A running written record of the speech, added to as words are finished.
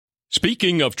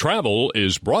Speaking of Travel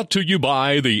is brought to you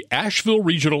by the Asheville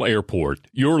Regional Airport,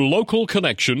 your local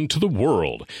connection to the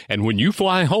world. And when you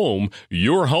fly home,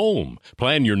 you're home.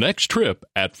 Plan your next trip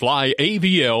at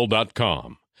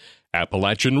flyavl.com.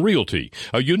 Appalachian Realty,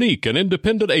 a unique and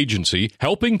independent agency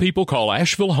helping people call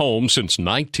Asheville home since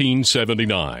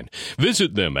 1979.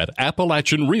 Visit them at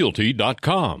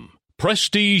appalachianrealty.com.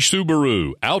 Prestige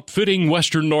Subaru, outfitting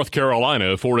Western North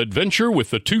Carolina for adventure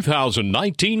with the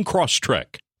 2019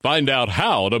 Crosstrek. Find out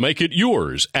how to make it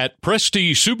yours at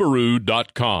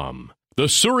prestigesubaru.com. The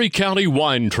Surry County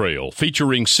Wine Trail,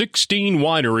 featuring 16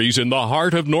 wineries in the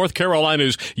heart of North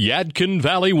Carolina's Yadkin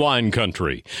Valley wine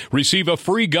country. Receive a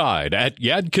free guide at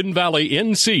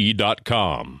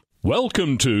yadkinvalleync.com.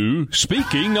 Welcome to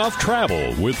Speaking of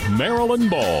Travel with Marilyn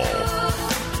Ball.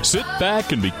 Sit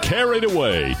back and be carried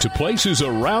away to places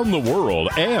around the world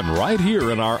and right here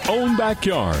in our own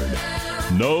backyard.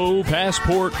 No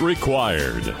passport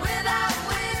required.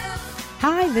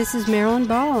 Hi, this is Marilyn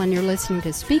Ball, and you're listening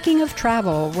to Speaking of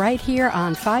Travel right here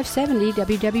on 570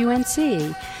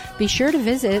 WWNC. Be sure to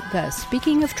visit the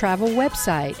Speaking of Travel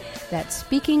website. That's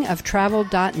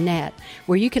speakingoftravel.net,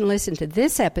 where you can listen to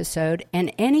this episode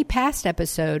and any past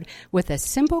episode with a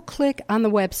simple click on the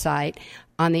website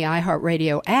on the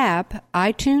iHeartRadio app,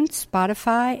 iTunes,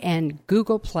 Spotify, and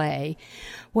Google Play.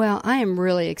 Well, I am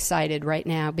really excited right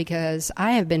now because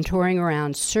I have been touring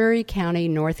around Surry County,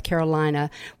 North Carolina,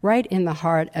 right in the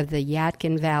heart of the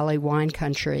Yadkin Valley wine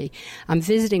country. I'm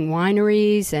visiting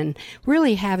wineries and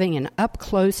really having an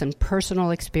up-close and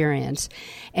personal experience.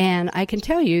 And I can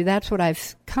tell you that's what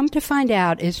I've come to find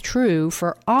out is true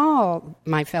for all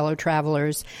my fellow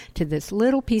travelers to this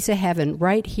little piece of heaven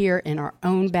right here in our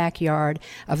own backyard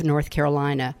of North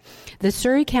Carolina. The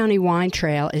Surry County Wine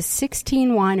Trail is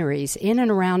 16 wineries in and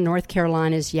around North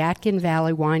Carolina's Yadkin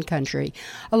Valley wine country,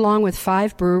 along with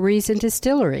 5 breweries and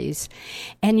distilleries.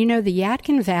 And you know, the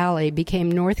Yadkin Valley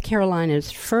became North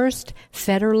Carolina's first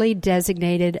federally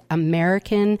designated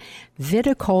American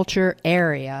viticulture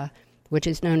area, which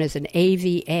is known as an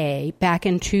AVA, back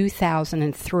in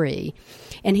 2003.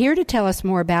 And here to tell us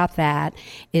more about that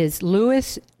is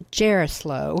Louis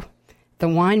Jaroslaw, the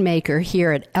winemaker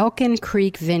here at Elkin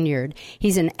Creek Vineyard.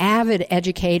 He's an avid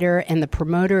educator and the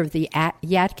promoter of the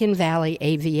Yadkin Valley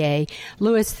AVA.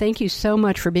 Louis, thank you so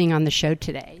much for being on the show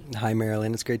today. Hi,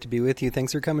 Marilyn. It's great to be with you.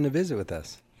 Thanks for coming to visit with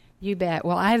us. You bet.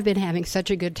 Well, I've been having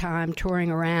such a good time touring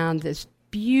around this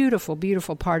beautiful,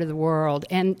 beautiful part of the world.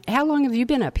 And how long have you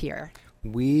been up here?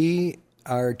 We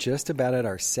are just about at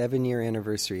our 7-year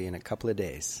anniversary in a couple of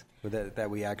days. That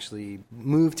we actually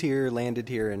moved here, landed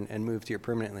here, and moved here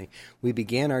permanently. We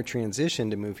began our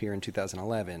transition to move here in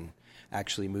 2011,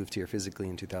 actually moved here physically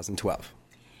in 2012.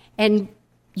 And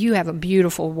you have a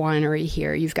beautiful winery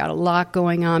here. You've got a lot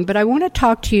going on. But I want to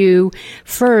talk to you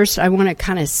first. I want to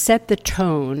kind of set the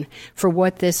tone for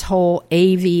what this whole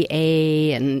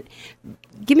AVA and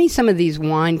give me some of these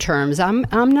wine terms. I'm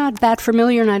not that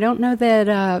familiar, and I don't know that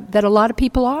a lot of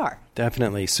people are.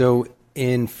 Definitely. So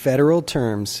in federal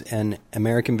terms, an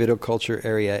American Viticulture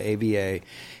Area, AVA,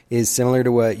 is similar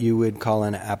to what you would call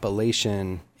an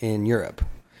appellation in Europe.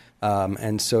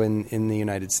 And so in the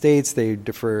United States, they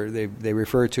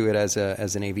refer to it as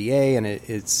an AVA, and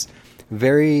it's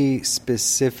very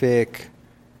specific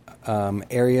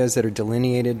areas that are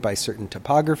delineated by certain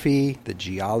topography, the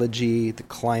geology, the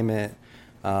climate.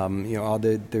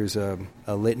 There's a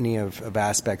litany of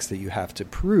aspects that you have to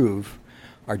prove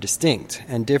are distinct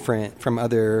and different from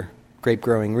other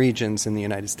grape-growing regions in the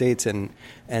United States, and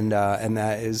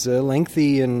that is a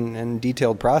lengthy and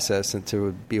detailed process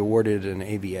to be awarded an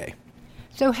AVA.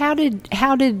 So how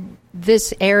did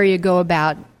this area go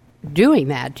about doing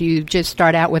that? Do you just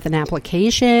start out with an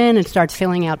application and start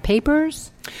filling out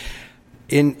papers?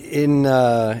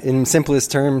 In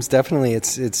simplest terms, definitely,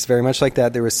 it's very much like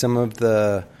that. There was some of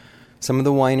the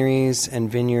wineries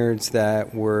and vineyards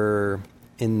that were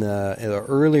in the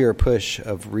earlier push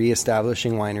of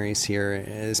reestablishing wineries here,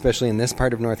 especially in this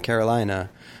part of North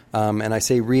Carolina. And I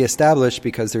say reestablish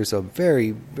because there's a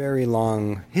very, very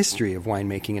long history of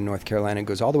winemaking in North Carolina. It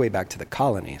goes all the way back to the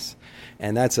colonies.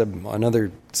 And that's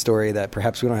another story that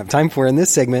perhaps we don't have time for in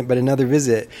this segment, but another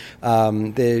visit.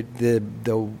 The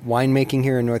winemaking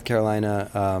here in North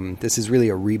Carolina, this is really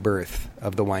a rebirth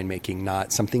of the winemaking,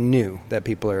 not something new that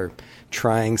people are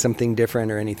trying something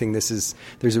different or anything. There's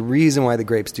a reason why the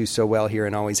grapes do so well here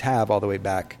and always have all the way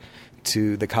back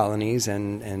to the colonies,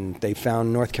 and they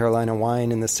found North Carolina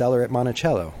wine in the cellar at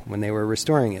Monticello when they were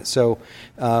restoring it. So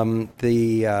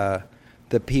the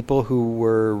the people who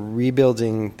were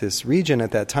rebuilding this region at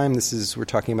that time, we're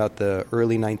talking about the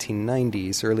early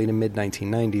 1990s, early to mid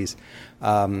 1990s,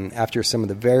 after some of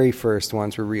the very first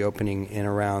ones were reopening in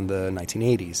around the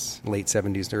 1980s, late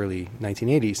 70s to early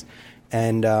 1980s,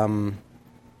 and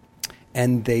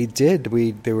they did.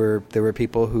 There were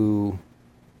people who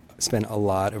spent a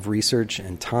lot of research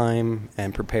and time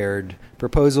and prepared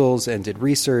proposals and did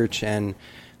research and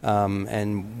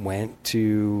went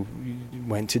to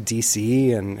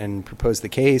DC and proposed the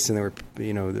case, and there were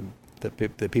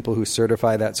the people who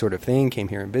certify that sort of thing came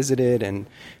here and visited and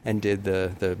did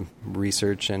the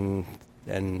research and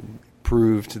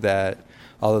proved that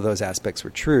all of those aspects were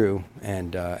true,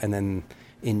 and then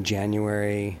in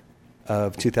January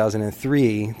of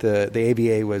 2003 the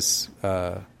AVA was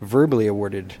verbally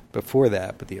awarded before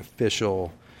that, but the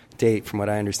official date, from what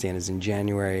I understand, is in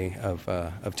January of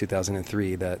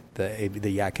 2003 that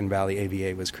the Yadkin Valley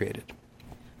AVA was created.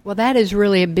 Well, that is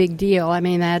really a big deal. I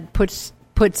mean, that puts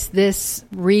this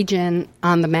region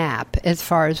on the map as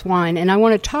far as wine. And I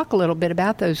want to talk a little bit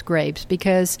about those grapes,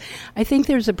 because I think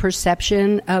there's a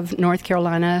perception of North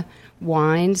Carolina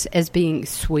wines as being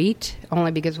sweet,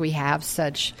 only because we have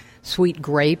such sweet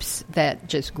grapes that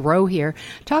just grow here.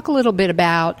 Talk a little bit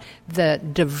about the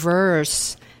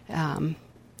diverse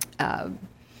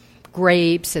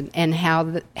grapes and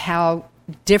how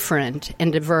different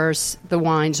and diverse the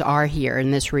wines are here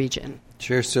in this region.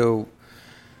 Sure. So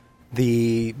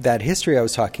that history I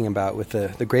was talking about with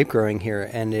the grape growing here,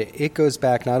 and it goes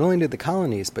back not only to the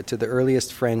colonies, but to the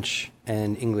earliest French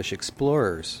and English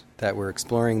explorers that were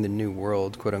exploring the New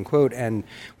World, quote unquote, and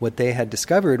what they had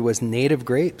discovered was native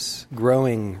grapes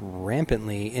growing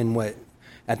rampantly in what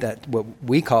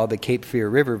we call the Cape Fear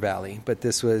River Valley, but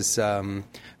this was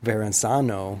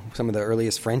Verrazzano, some of the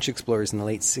earliest French explorers in the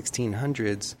late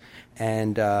 1600s,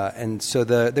 and so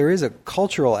there is a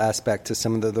cultural aspect to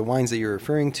some of the wines that you're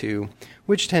referring to,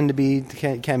 which tend to be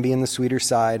can be in the sweeter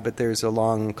side, but there's a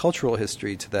long cultural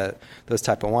history to those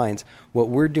type of wines. What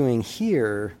we're doing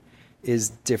here is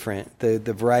different. The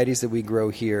varieties that we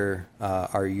grow here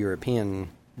are European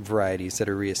varieties that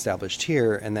are reestablished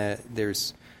here, and that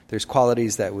there's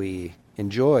qualities that we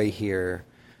enjoy here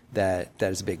that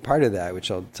is a big part of that,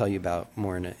 which I'll tell you about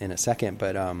more in a second.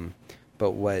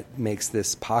 But what makes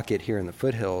this pocket here in the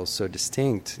foothills so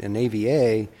distinct, an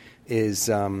AVA, is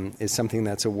something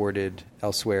that's awarded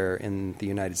elsewhere in the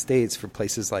United States for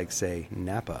places like, say,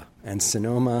 Napa and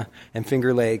Sonoma and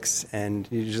Finger Lakes and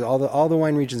just all the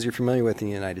wine regions you're familiar with in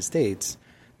the United States.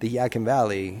 The Yadkin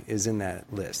Valley is in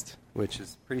that list, which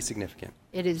is pretty significant.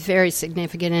 It is very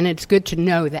significant, and it's good to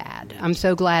know that. I'm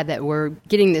so glad that we're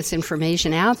getting this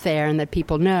information out there and that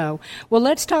people know. Well,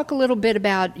 let's talk a little bit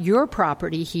about your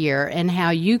property here and how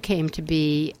you came to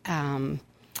be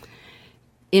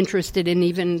interested in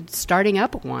even starting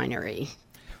up a winery.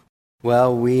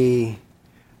 Well, we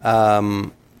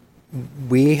had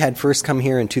first come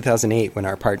here in 2008 when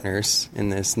our partners in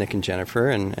this, Nick and Jennifer,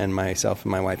 and myself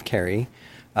and my wife, Carrie,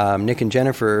 Nick and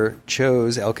Jennifer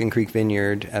chose Elkin Creek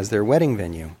Vineyard as their wedding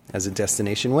venue, as a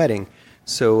destination wedding.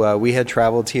 So we had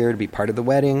traveled here to be part of the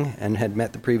wedding and had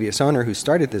met the previous owner who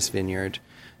started this vineyard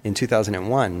in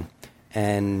 2001.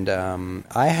 And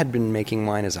I had been making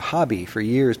wine as a hobby for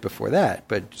years before that,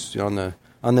 but on the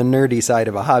nerdy side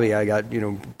of a hobby, I got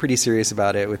pretty serious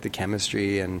about it with the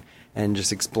chemistry and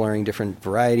just exploring different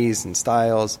varieties and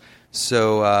styles.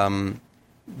 So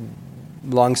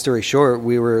long story short,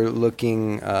 we were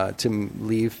looking to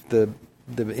leave the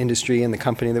industry and the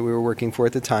company that we were working for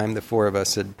at the time. The four of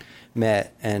us had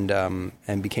met and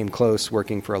became close,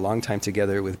 working for a long time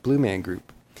together with Blue Man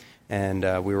Group. And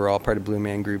we were all part of Blue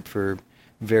Man Group for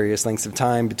various lengths of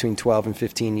time, between 12 and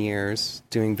 15 years,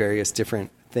 doing various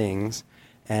different things.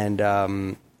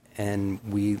 And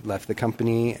we left the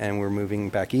company and we're moving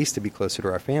back east to be closer to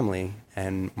our family.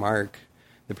 And Mark,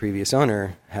 the previous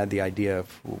owner, had the idea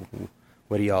of,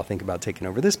 what do y'all think about taking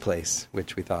over this place?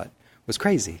 Which we thought was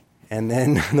crazy. And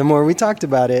then the more we talked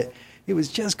about it, it was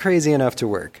just crazy enough to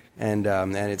work. And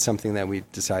it's something that we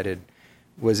decided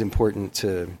was important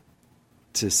to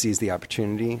seize the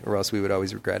opportunity, or else we would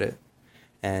always regret it.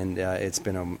 And it's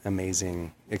been an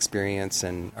amazing experience,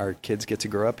 and our kids get to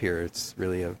grow up here. It's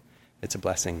really it's a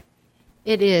blessing.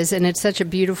 It is, and it's such a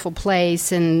beautiful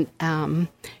place, and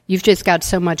you've just got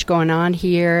so much going on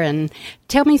here. And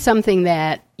tell me something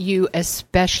that you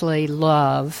especially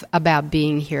love about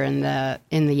being here in the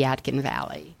Yadkin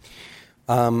Valley.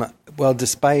 Well,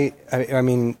 despite, I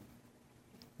mean,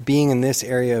 being in this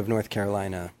area of North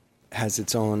Carolina has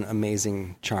its own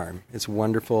amazing charm. It's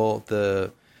wonderful.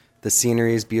 The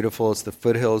scenery is beautiful. It's the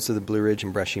foothills of the Blue Ridge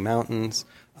and Brushy Mountains,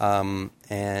 and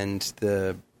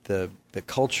the the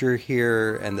culture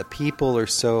here and the people are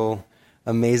so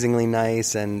amazingly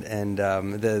nice, and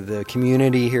the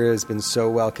community here has been so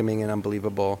welcoming and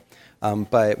unbelievable.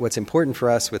 But what's important for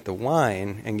us with the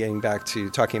wine, and getting back to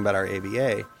talking about our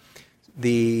AVA,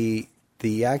 the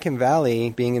Yadkin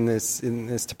Valley, being in this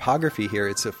topography here,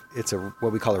 it's a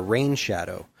what we call a rain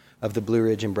shadow of the Blue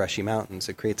Ridge and Brushy Mountains.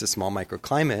 It creates a small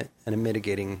microclimate and a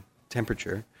mitigating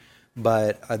temperature.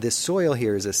 But this soil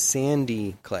here is a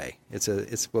sandy clay. It's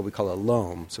what we call a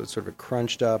loam. So it's sort of a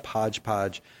crunched up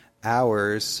hodgepodge.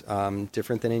 Ours,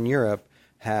 different than in Europe,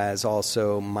 has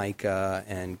also mica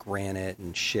and granite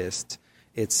and schist.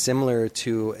 It's similar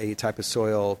to a type of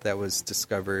soil that was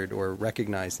discovered or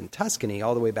recognized in Tuscany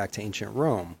all the way back to ancient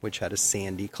Rome, which had a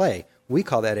sandy clay. We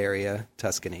call that area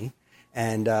Tuscany.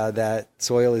 And that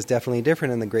soil is definitely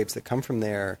different, and the grapes that come from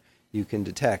there, you can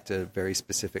detect a very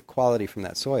specific quality from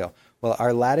that soil. Well,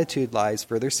 our latitude lies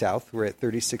further south. We're at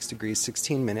 36 degrees,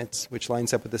 16 minutes, which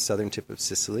lines up with the southern tip of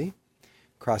Sicily,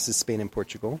 crosses Spain and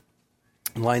Portugal,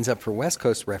 and lines up for West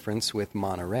Coast reference with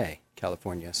Monterey,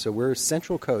 California. So we're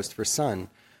central coast for sun,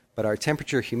 but our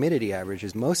temperature-humidity average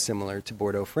is most similar to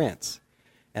Bordeaux, France.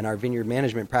 And our vineyard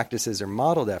management practices are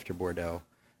modeled after Bordeaux.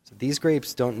 So these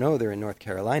grapes don't know they're in North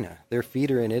Carolina. Their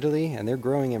feet are in Italy, and they're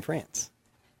growing in France.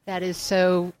 That is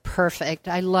so perfect.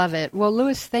 I love it. Well,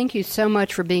 Louis, thank you so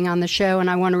much for being on the show, and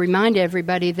I want to remind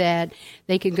everybody that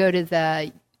they can go to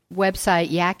the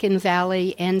website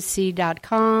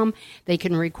YadkinValleyNC.com. They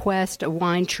can request a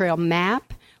wine trail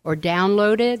map or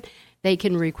download it. They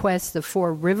can request the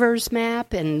Four Rivers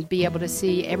map and be able to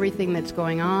see everything that's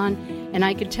going on. And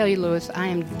I can tell you, Louis, I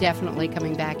am definitely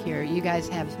coming back here. You guys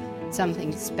have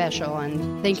something special,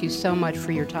 and thank you so much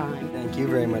for your time. Thank you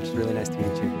very much. It's really nice to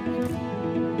meet you.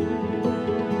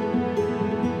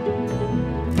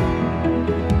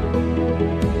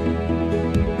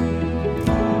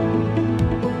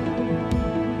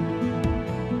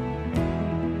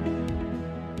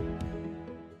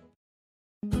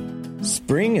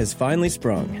 Spring has finally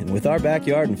sprung, and with our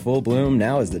backyard in full bloom,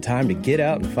 now is the time to get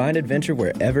out and find adventure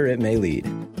wherever it may lead.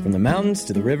 From the mountains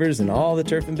to the rivers and all the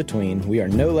turf in between, we are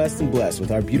no less than blessed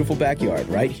with our beautiful backyard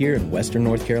right here in western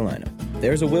North Carolina.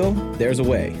 There's a will, there's a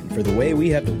way, and for the way we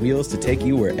have the wheels to take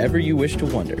you wherever you wish to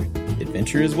wander.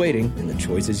 Adventure is waiting, and the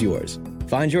choice is yours.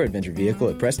 Find your adventure vehicle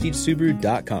at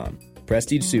PrestigeSubaru.com.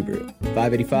 Prestige Subaru,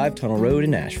 585 Tunnel Road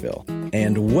in Nashville.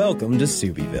 And welcome to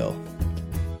Subieville.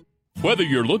 Whether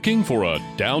you're looking for a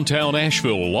downtown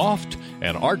Asheville loft,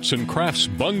 an arts and crafts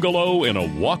bungalow in a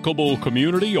walkable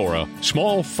community, or a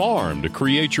small farm to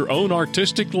create your own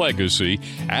artistic legacy,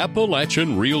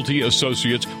 Appalachian Realty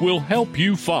Associates will help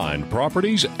you find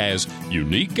properties as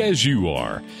unique as you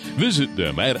are. Visit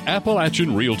them at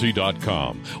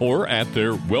AppalachianRealty.com or at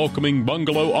their welcoming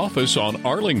bungalow office on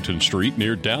Arlington Street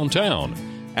near downtown.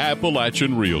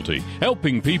 Appalachian Realty,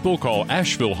 helping people call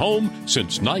Asheville home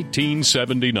since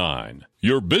 1979.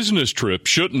 Your business trip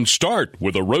shouldn't start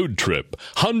with a road trip.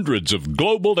 Hundreds of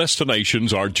global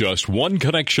destinations are just one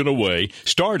connection away,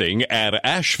 starting at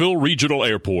Asheville Regional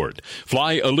Airport.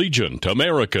 Fly Allegiant,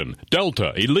 American,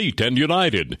 Delta, Elite, and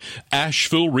United.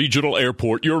 Asheville Regional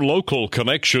Airport, your local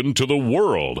connection to the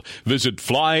world. Visit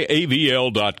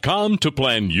flyavl.com to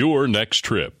plan your next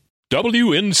trip.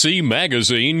 WNC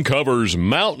Magazine covers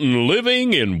mountain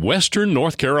living in western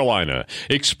North Carolina.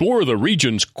 Explore the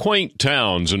region's quaint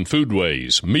towns and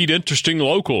foodways. Meet interesting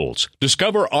locals.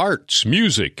 Discover arts,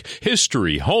 music,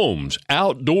 history, homes,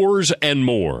 outdoors, and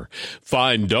more.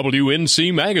 Find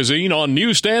WNC Magazine on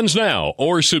newsstands now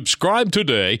or subscribe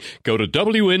today. Go to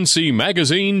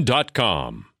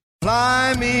WNCMagazine.com.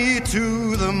 Fly me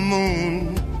to the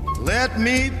moon. Let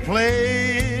me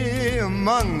play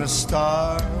among the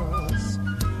stars.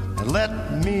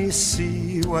 Let me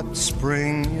see what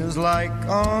spring is like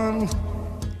on...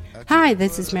 Hi,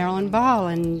 this is Marilyn Ball,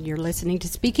 and you're listening to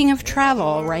Speaking of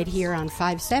Travel right here on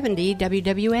 570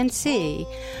 WWNC.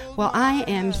 Well, I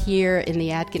am here in the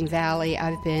Yadkin Valley.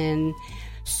 I've been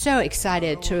so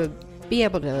excited to be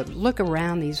able to look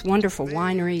around these wonderful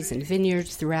wineries and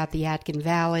vineyards throughout the Yadkin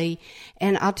Valley.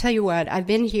 And I'll tell you what, I've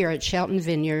been here at Shelton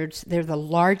Vineyards. They're the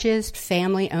largest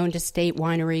family-owned estate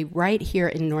winery right here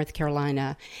in North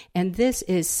Carolina. And this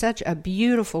is such a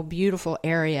beautiful, beautiful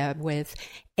area with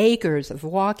acres of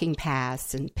walking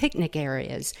paths and picnic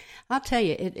areas. I'll tell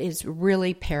you, it is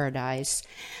really paradise.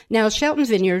 Now, Shelton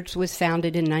Vineyards was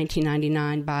founded in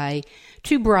 1999 by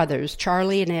two brothers,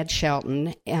 Charlie and Ed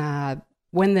Shelton,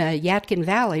 when the Yadkin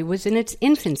Valley was in its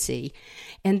infancy.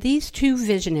 And these two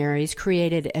visionaries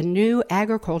created a new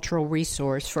agricultural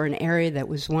resource for an area that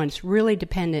was once really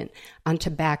dependent on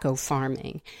tobacco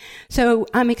farming. So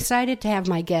I'm excited to have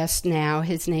my guest now.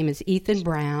 His name is Ethan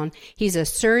Brown. He's a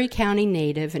Surry County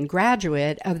native and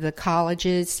graduate of the college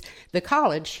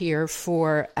here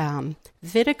for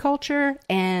viticulture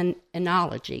and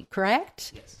enology,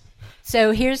 correct? Yes.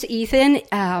 So here's Ethan.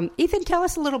 Ethan, tell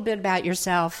us a little bit about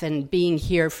yourself and being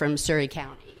here from Surry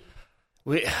County.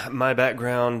 My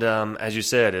background, as you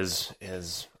said, is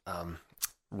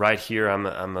right here.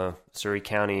 I'm a Surry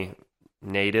County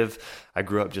native. I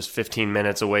grew up just 15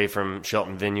 minutes away from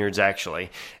Shelton Vineyards,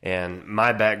 actually. And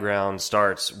my background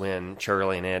starts when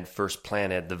Charlie and Ed first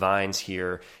planted the vines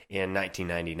here in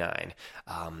 1999.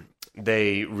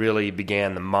 They really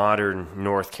began the modern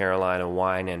North Carolina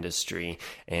wine industry,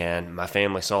 and my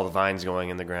family saw the vines going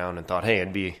in the ground and thought, hey,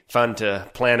 it'd be fun to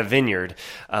plant a vineyard.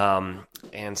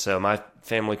 And so my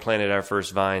family planted our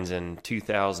first vines in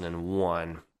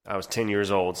 2001. I was 10 years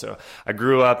old, so I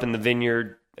grew up in the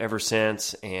vineyard ever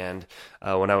since, and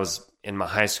when I was in my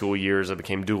high school years, I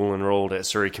became dual enrolled at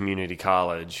Surry Community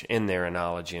College in their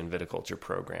enology and viticulture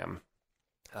program.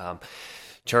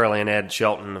 Charlie and Ed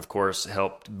Shelton, of course,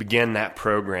 helped begin that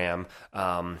program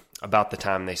about the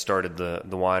time they started the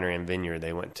winery and vineyard.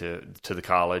 They went to the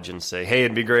college and say, hey,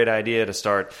 it'd be a great idea to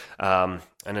start an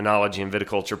enology and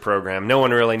viticulture program. No one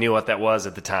really knew what that was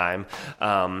at the time,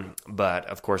 but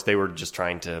of course they were just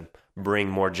trying to bring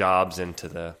more jobs into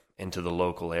the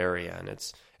local area, and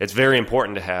it's very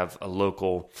important to have a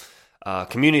local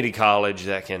community college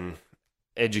that can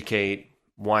educate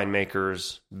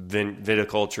winemakers,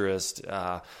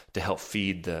 viticulturists to help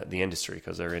feed the industry,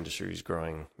 because our industry is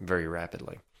growing very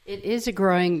rapidly. It is a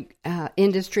growing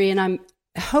industry, and I'm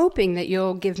hoping that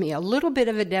you'll give me a little bit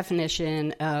of a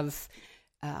definition of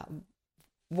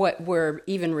what we're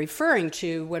even referring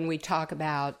to when we talk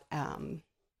about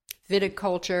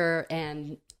viticulture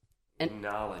and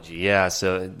enology. Yeah,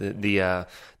 so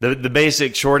the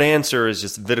basic short answer is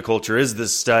just viticulture is the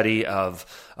study of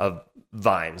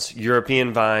vines,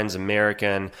 European vines,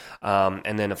 American,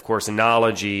 and then of course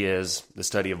enology is the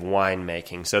study of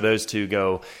winemaking. So those two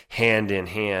go hand in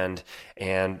hand.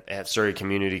 And at Surry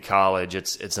Community College,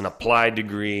 it's an applied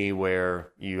degree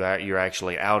where you're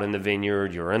actually out in the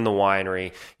vineyard, you're in the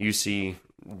winery, you see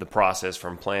the process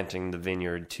from planting the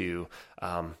vineyard to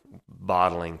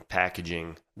bottling,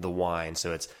 packaging the wine.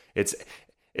 So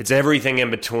it's everything in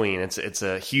between. It's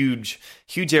a huge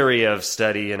area of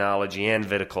study, enology and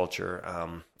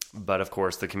viticulture. But of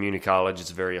course, the community college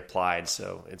is very applied.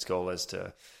 So its goal is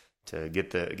to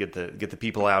get the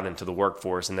people out into the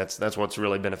workforce, and that's what's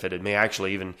really benefited me.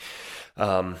 Actually, even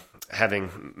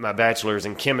having my bachelor's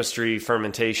in chemistry,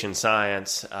 fermentation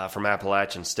science from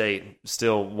Appalachian State,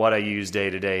 still what I use day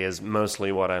to day is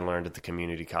mostly what I learned at the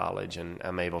community college, and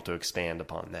I'm able to expand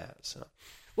upon that. So.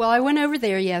 Well, I went over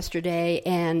there yesterday,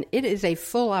 and it is a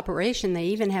full operation. They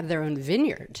even have their own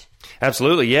vineyard.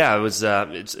 Absolutely, yeah.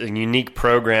 It's a unique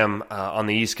program on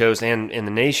the East Coast and in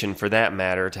the nation, for that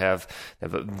matter, to have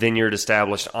a vineyard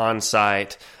established on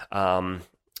site, a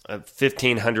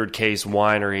 1,500 case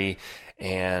winery,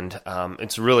 and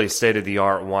it's really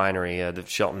state-of-the-art winery, the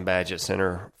Shelton Badgett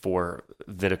Center for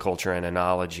Viticulture and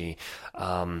Enology.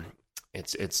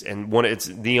 It's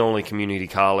the only community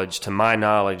college, to my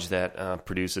knowledge, that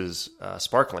produces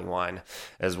sparkling wine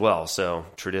as well. So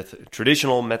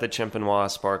traditional Method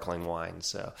Champenois sparkling wine.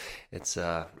 So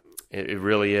it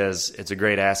really is. It's a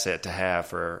great asset to have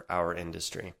for our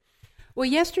industry. Well,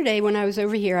 yesterday when I was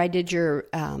over here, I did your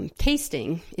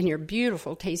tasting in your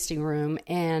beautiful tasting room,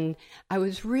 and I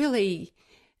was really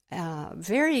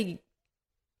very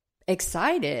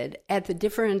excited at the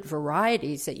different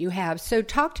varieties that you have. So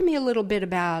talk to me a little bit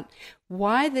about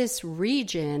why this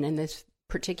region and this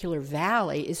particular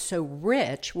valley is so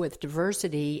rich with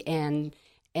diversity and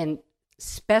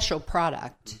special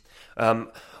product.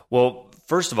 Well,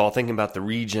 first of all, thinking about the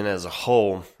region as a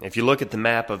whole, if you look at the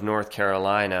map of North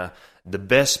Carolina, the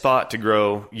best spot to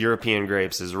grow European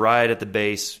grapes is right at the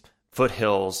base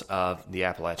foothills of the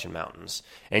Appalachian Mountains.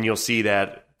 And you'll see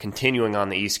that continuing on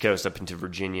the East Coast up into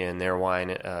Virginia and their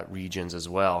wine regions as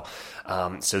well.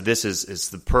 So this is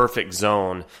the perfect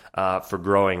zone for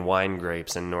growing wine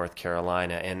grapes in North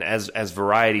Carolina. And as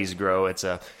varieties grow, it's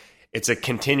a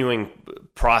continuing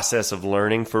process of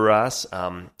learning for us.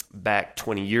 Back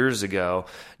 20 years ago,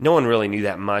 no one really knew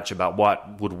that much about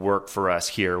what would work for us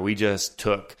here. We just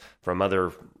took from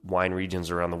other wine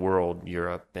regions around the world,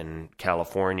 Europe and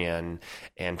California,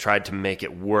 and tried to make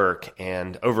it work.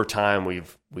 And over time,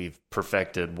 we've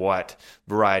perfected what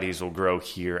varieties will grow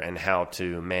here and how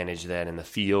to manage that in the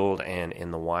field and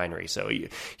in the winery. So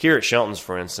here at Shelton's,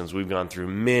 for instance, we've gone through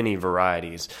many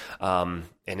varieties, and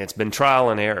it's been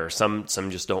trial and error. Some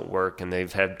just don't work, and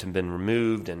they've had to been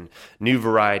removed, and new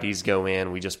varieties go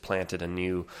in. We just planted a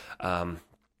new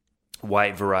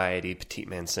white variety, Petit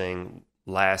Manseng,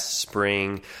 last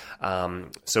spring.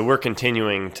 So we're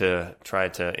continuing to try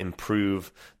to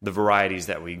improve the varieties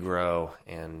that we grow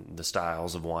and the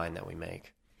styles of wine that we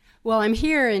make. Well, I'm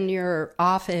here in your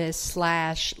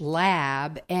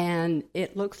office/lab, and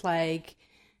it looks like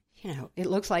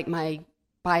my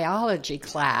biology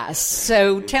class.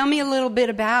 So tell me a little bit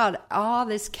about all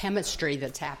this chemistry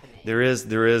that's happening. There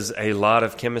is a lot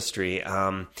of chemistry.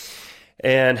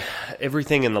 And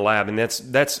everything in the lab, and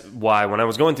that's why when I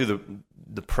was going through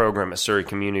the program at Surrey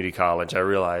Community College, I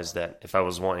realized that if I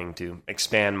was wanting to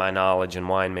expand my knowledge in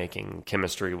winemaking,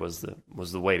 chemistry was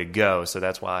the way to go. So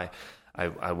that's why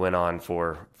I went on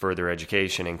for further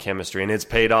education in chemistry, and it's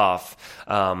paid off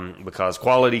because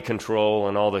quality control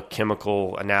and all the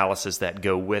chemical analysis that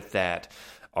go with that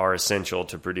are essential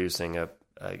to producing a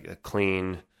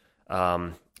clean,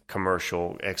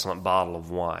 commercial, excellent bottle of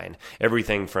wine.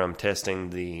 Everything from testing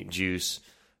the juice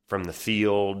from the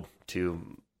field to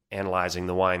analyzing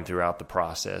the wine throughout the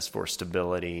process for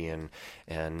stability and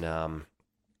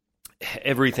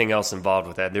everything else involved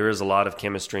with that. There is a lot of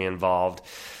chemistry involved.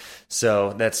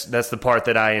 So that's the part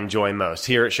that I enjoy most.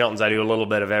 Here at Shelton's, I do a little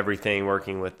bit of everything,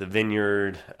 working with the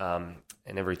vineyard and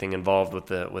everything involved with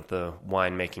the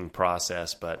winemaking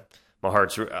process. But my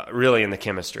heart's really in the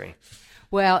chemistry.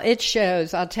 Well, it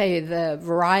shows. I'll tell you, the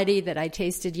variety that I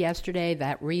tasted yesterday,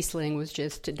 that Riesling, was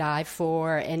just to die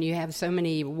for. And you have so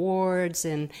many awards.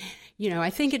 And, I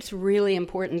think it's really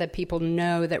important that people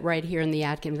know that right here in the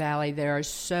Yadkin Valley, there are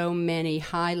so many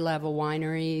high-level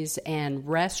wineries and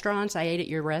restaurants. I ate at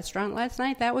your restaurant last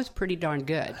night. That was pretty darn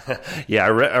good. Yeah,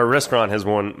 our restaurant has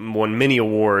won many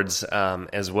awards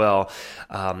as well.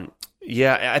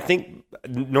 Yeah, I think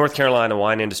North Carolina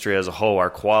wine industry as a whole, our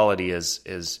quality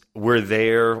is we're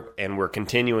there and we're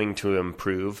continuing to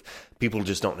improve. People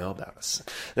just don't know about us.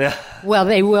 Well,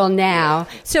 they will now.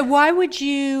 So why would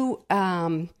you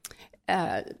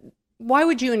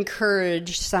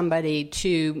encourage somebody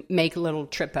to make a little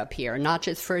trip up here, not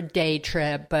just for a day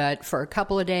trip, but for a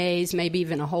couple of days, maybe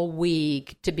even a whole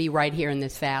week, to be right here in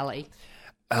this valley?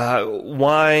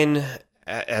 Wine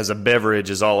as a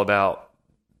beverage is all about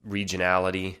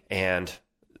regionality and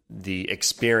the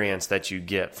experience that you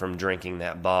get from drinking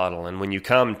that bottle. And when you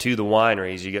come to the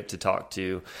wineries, you get to talk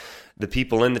to the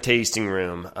people in the tasting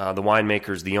room, the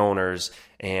winemakers, the owners,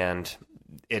 and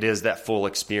it is that full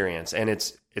experience. And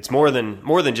it's more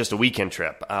than just a weekend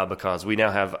trip because we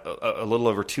now have a little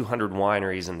over 200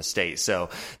 wineries in the state. So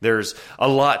there's a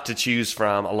lot to choose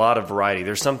from, a lot of variety.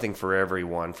 There's something for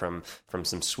everyone, from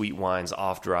some sweet wines,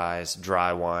 off dries,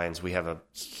 dry wines. We have a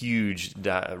huge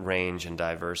range and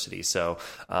diversity. So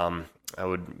I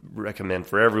would recommend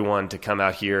for everyone to come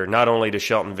out here, not only to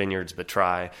Shelton Vineyards, but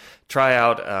try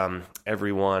out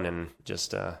everyone and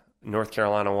just North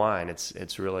Carolina wine.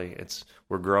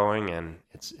 We're growing and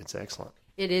it's excellent.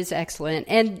 It is excellent.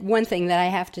 And one thing that I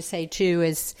have to say, too,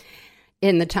 is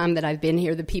in the time that I've been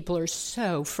here, the people are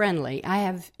so friendly.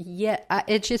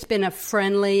 It's just been a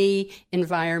friendly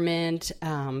environment.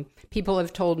 People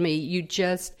have told me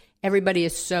everybody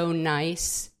is so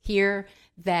nice here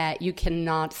that you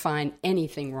cannot find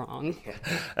anything wrong.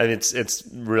 And it's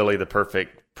really the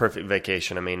perfect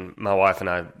vacation. I mean, my wife and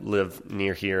I live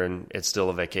near here, and it's still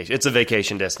a vacation. It's a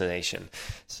vacation destination.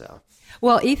 So.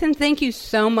 Well, Ethan, thank you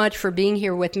so much for being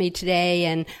here with me today.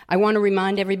 And I want to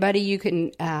remind everybody you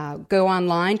can go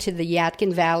online to the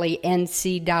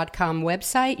YadkinValleyNC.com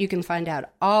website. You can find out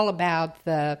all about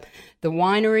the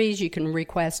wineries. You can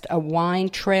request a wine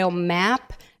trail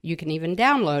map. You can even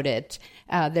download it.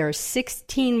 There are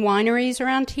 16 wineries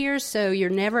around here, so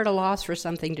you're never at a loss for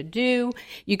something to do.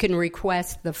 You can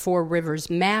request the Four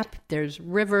Rivers map. There's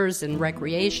rivers and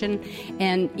recreation.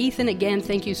 And Ethan, again,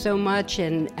 thank you so much,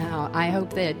 and I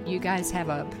hope that you guys have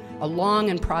a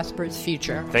long and prosperous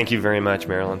future. Thank you very much,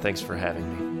 Marilyn. Thanks for having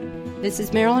me. This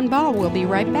is Marilyn Ball. We'll be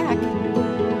right back.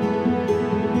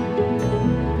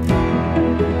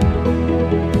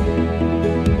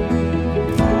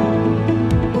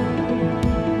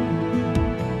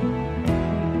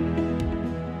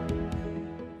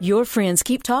 Your friends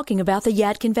keep talking about the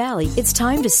Yadkin Valley. It's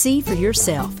time to see for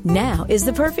yourself. Now is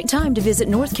the perfect time to visit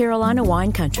North Carolina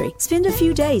wine country. Spend a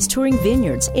few days touring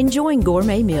vineyards, enjoying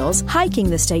gourmet meals, hiking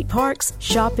the state parks,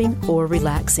 shopping, or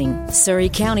relaxing. Surry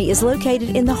County is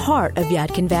located in the heart of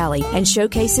Yadkin Valley and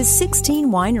showcases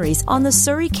 16 wineries on the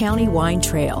Surry County Wine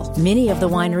Trail. Many of the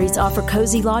wineries offer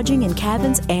cozy lodging in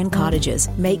cabins and cottages.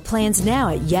 Make plans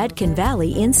now at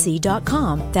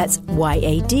yadkinvalleync.com. That's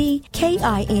YADKIN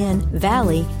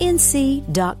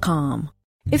ValleyNC.com.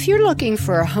 If you're looking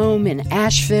for a home in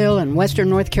Asheville and Western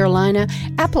North Carolina,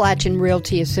 Appalachian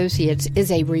Realty Associates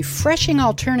is a refreshing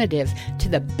alternative to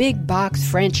the big box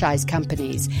franchise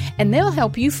companies, and they'll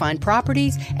help you find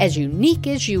properties as unique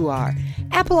as you are.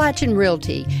 Appalachian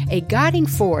Realty, a guiding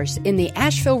force in the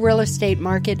Asheville real estate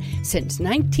market since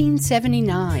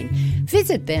 1979.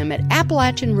 Visit them at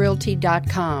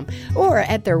AppalachianRealty.com or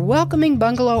at their welcoming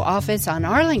bungalow office on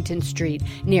Arlington Street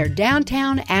near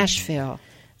downtown Asheville.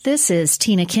 This is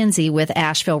Tina Kinsey with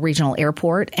Asheville Regional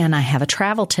Airport, and I have a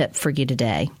travel tip for you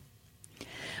today.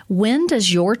 When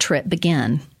does your trip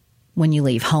begin? When you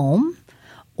leave home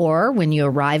or when you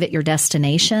arrive at your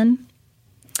destination?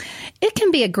 It can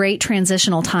be a great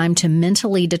transitional time to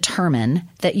mentally determine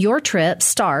that your trip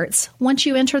starts once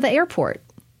you enter the airport.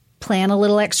 Plan a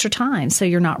little extra time so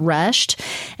you're not rushed,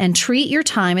 and treat your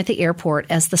time at the airport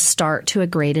as the start to a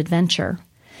great adventure.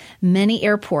 Many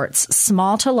airports,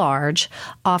 small to large,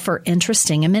 offer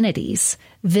interesting amenities.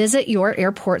 Visit your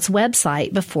airport's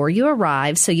website before you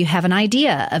arrive so you have an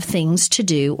idea of things to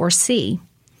do or see.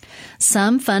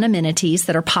 Some fun amenities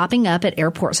that are popping up at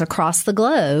airports across the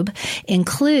globe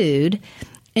include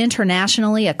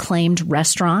internationally acclaimed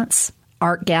restaurants,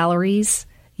 art galleries,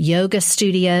 yoga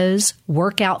studios,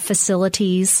 workout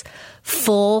facilities,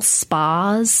 full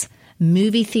spas,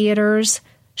 movie theaters,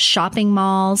 shopping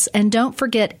malls, and don't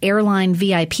forget airline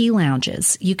VIP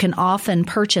lounges. You can often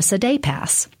purchase a day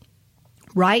pass.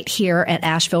 Right here at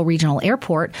Asheville Regional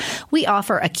Airport, we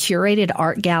offer a curated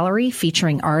art gallery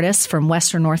featuring artists from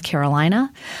Western North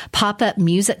Carolina, pop-up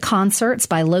music concerts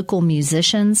by local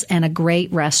musicians, and a great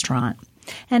restaurant.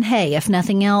 And hey, if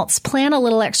nothing else, plan a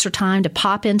little extra time to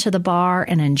pop into the bar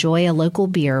and enjoy a local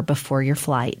beer before your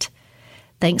flight.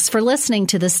 Thanks for listening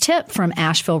to this tip from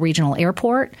Asheville Regional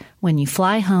Airport. When you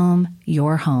fly home,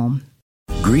 you're home.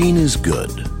 Green is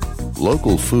good.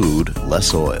 Local food,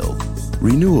 less oil.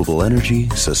 Renewable energy,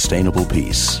 sustainable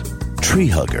peace. Tree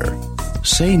hugger.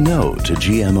 Say no to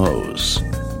GMOs.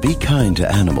 Be kind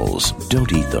to animals,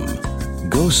 don't eat them.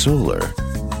 Go solar.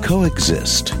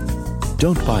 Coexist.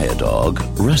 Don't buy a dog,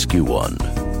 rescue one.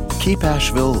 Keep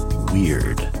Asheville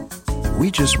weird. We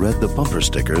just read the bumper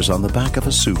stickers on the back of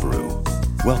a Subaru.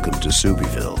 Welcome to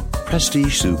Subieville.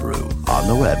 Prestige Subaru. On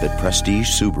the web at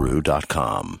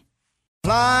prestigesubaru.com.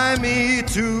 Fly me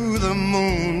to the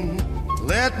moon.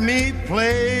 Let me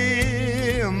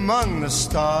play among the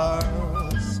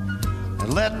stars.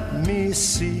 And let me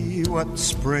see what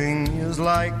spring is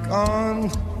like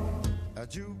on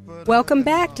Jupiter. Welcome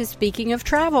back to Speaking of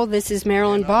Travel. This is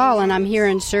Marilyn Ball, and I'm here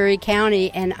in Surry County,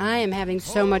 and I am having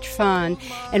so much fun.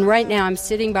 And right now I'm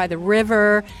sitting by the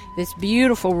river, this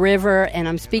beautiful river, and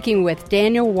I'm speaking with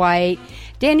Daniel White.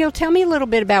 Daniel, tell me a little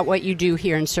bit about what you do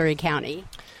here in Surry County.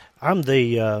 I'm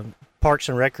the Parks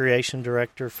and Recreation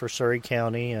Director for Surry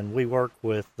County, and we work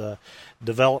with the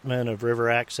development of river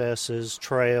accesses,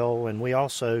 trail, and we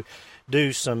also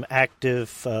do some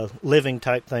active living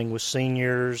type thing with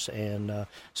seniors and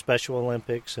Special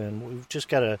Olympics, and we've just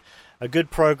got a good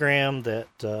program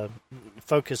that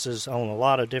focuses on a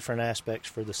lot of different aspects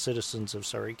for the citizens of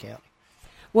Surry County.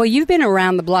 Well, you've been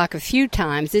around the block a few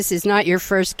times. This is not your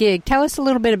first gig. Tell us a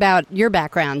little bit about your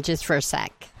background just for a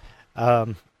sec.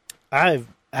 I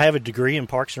have a degree in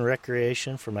Parks and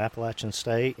Recreation from Appalachian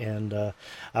State, and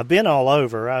I've been all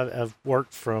over. I've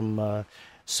worked from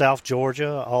South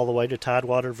Georgia all the way to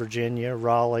Tidewater, Virginia,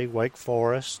 Raleigh, Wake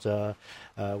Forest,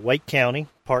 Wake County,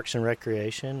 Parks and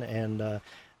Recreation, and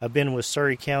I've been with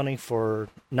Surry County for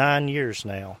 9 years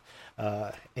now.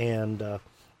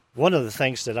 One of the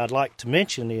things that I'd like to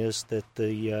mention is that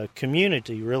the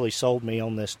community really sold me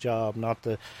on this job, not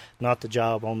the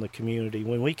job on the community.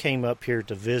 When we came up here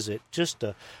to visit, just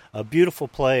a beautiful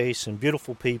place and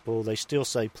beautiful people. They still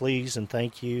say please and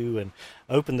thank you and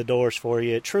open the doors for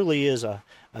you. It truly is a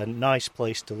nice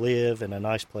place to live and a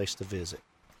nice place to visit.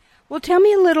 Well, tell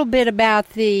me a little bit about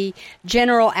the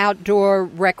general outdoor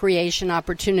recreation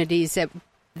opportunities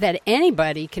that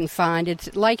anybody can find.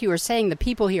 It's like you were saying, the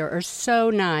people here are so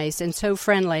nice and so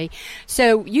friendly.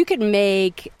 So you can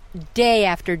make day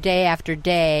after day after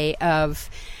day of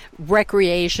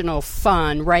recreational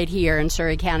fun right here in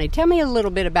Surry County. Tell me a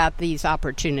little bit about these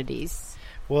opportunities.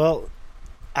 Well,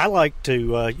 I like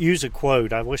to use a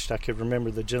quote. I wished I could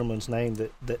remember the gentleman's name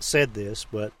that said this,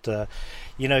 but,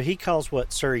 he calls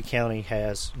what Surry County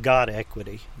has God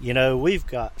equity. We've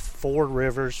got 4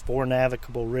 rivers, 4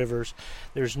 navigable rivers.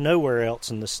 There's nowhere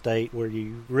else in the state where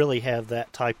you really have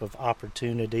that type of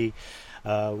opportunity.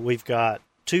 We've got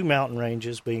 2 mountain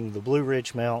ranges, being the Blue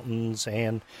Ridge Mountains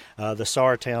and the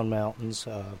Sauratown Mountains.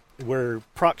 We're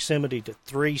proximity to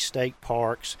 3 state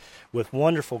parks with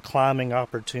wonderful climbing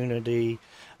opportunity.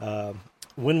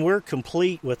 When we're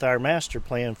complete with our master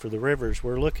plan for the rivers,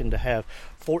 we're looking to have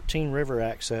 14 river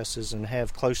accesses and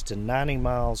have close to 90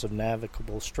 miles of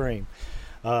navigable stream.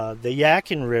 The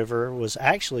Yadkin River was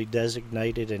actually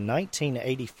designated in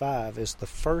 1985 as the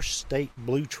first state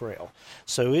blue trail,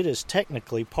 so it is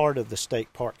technically part of the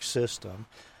state park system.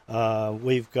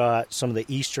 We've got some of the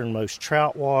easternmost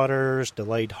trout waters,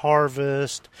 delayed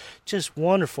harvest, just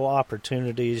wonderful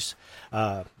opportunities,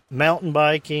 mountain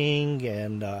biking,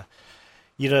 and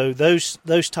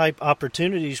those type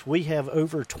opportunities. We have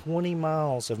over 20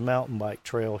 miles of mountain bike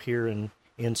trail here in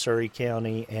Surry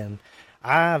County, and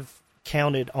I've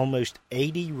counted almost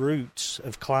 80 routes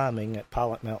of climbing at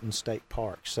Pilot Mountain State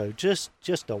Park. So just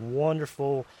a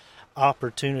wonderful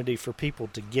opportunity for people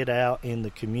to get out in the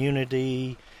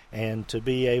community and to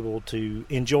be able to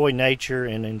enjoy nature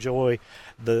and enjoy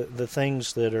the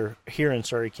things that are here in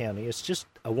Surry County. It's just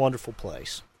a wonderful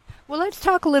place. Well, let's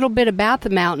talk a little bit about the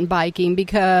mountain biking,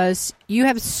 because you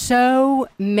have so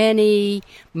many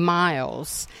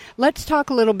miles. Let's talk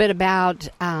a little bit about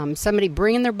somebody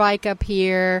bringing their bike up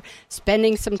here,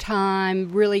 spending some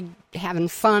time, really having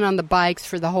fun on the bikes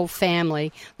for the whole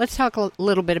family. Let's talk a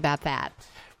little bit about that.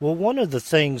 Well, one of the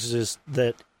things is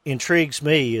that intrigues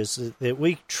me is that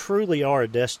we truly are a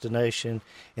destination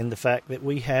in the fact that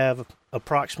we have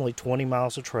approximately 20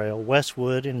 miles of trail.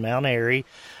 Westwood and Mount Airy,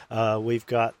 we've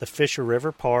got the Fisher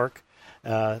River Park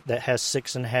that has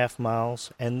 6.5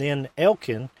 miles, and then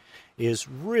Elkin is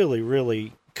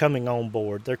really coming on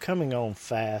board. They're coming on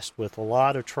fast with a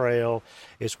lot of trail.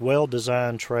 It's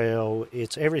well-designed trail.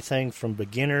 It's everything from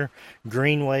beginner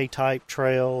greenway type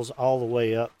trails all the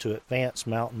way up to advanced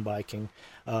mountain biking.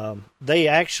 They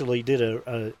actually did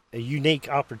a unique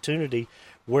opportunity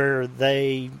where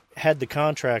they had the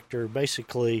contractor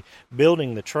basically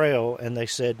building the trail, and they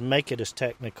said, make it as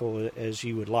technical as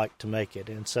you would like to make it.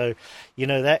 And so,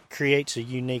 that creates a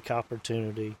unique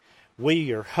opportunity.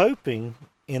 We are hoping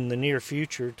in the near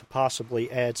future to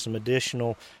possibly add some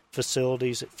additional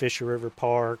facilities at Fisher River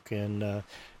Park and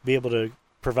be able to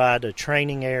provide a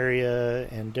training area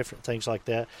and different things like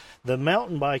that. The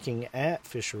mountain biking at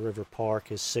Fisher River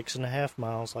Park is 6.5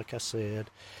 miles, like I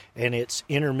said, and it's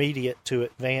intermediate to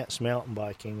advanced mountain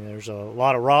biking. There's a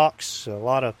lot of rocks, a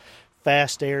lot of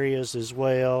fast areas as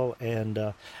well,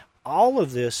 and all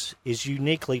of this is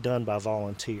uniquely done by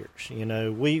volunteers.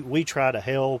 We try to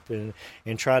help and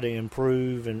try to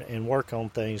improve and work on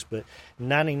things, but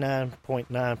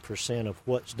 99.9% of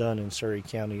what's done in Surry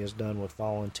County is done with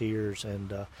volunteers,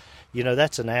 and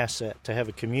that's an asset to have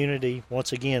a community,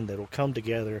 once again, that'll come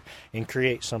together and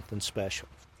create something special.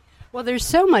 Well, there's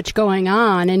so much going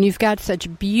on, and you've got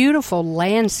such beautiful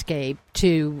landscape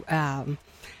to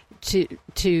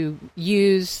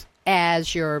use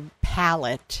as your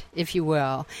palette, if you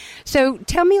will. So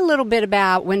tell me a little bit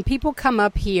about when people come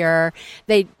up here,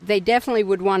 they definitely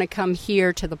would want to come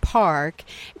here to the park.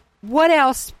 What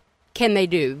else can they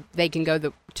do? They can go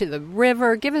to the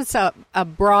river. Give us a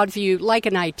broad view, like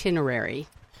an itinerary.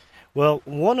 Well,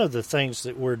 one of the things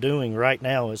that we're doing right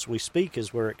now as we speak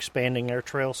is we're expanding our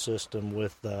trail system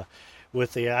with the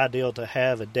ideal to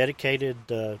have a dedicated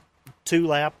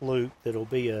 2-lap loop that'll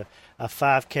be a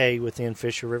 5K within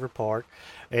Fisher River Park.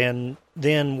 And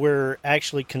then we're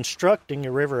actually constructing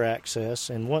a river access,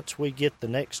 and once we get the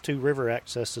next 2 river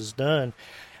accesses done,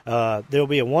 there'll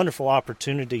be a wonderful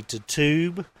opportunity to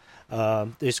tube.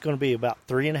 It's going to be about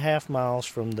 3.5 miles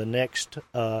from the next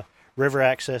river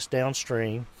access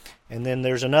downstream, and then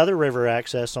there's another river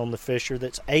access on the Fisher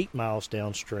that's 8 miles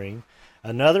downstream,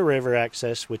 another river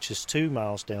access which is 2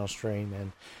 miles downstream,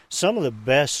 and some of the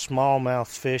best smallmouth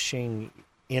fishing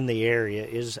in the area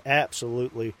is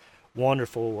absolutely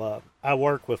wonderful. I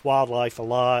work with wildlife a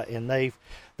lot, and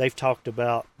they've talked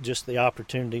about just the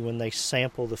opportunity when they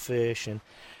sample the fish. And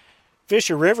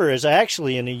Fisher River is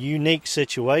actually in a unique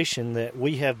situation that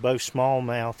we have both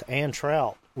smallmouth and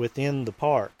trout within the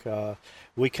park.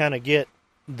 We kind of get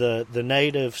the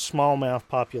native smallmouth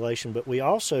population, but we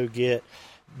also get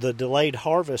the delayed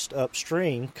harvest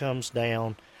upstream comes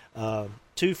down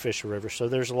to Fisher River. So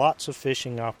there's lots of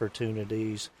fishing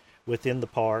opportunities within the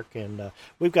park, and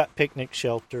we've got picnic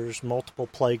shelters, multiple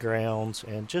playgrounds,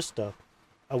 and just a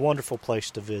a wonderful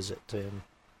place to visit. And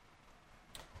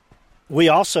we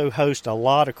also host a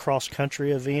lot of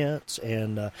cross-country events,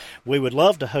 and we would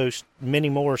love to host many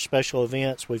more special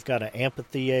events. We've got an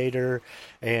amphitheater,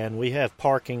 and we have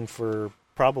parking for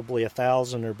probably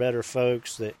 1,000 or better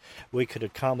folks that we could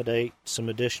accommodate some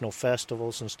additional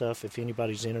festivals and stuff if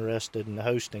anybody's interested in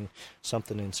hosting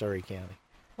something in Surry County.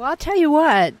 Well, I'll tell you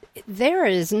what, there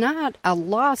is not a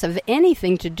loss of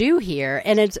anything to do here,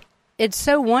 and it's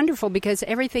so wonderful because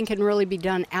everything can really be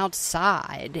done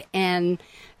outside, and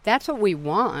that's what we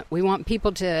want. We want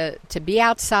people to be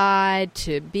outside,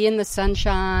 to be in the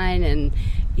sunshine, and,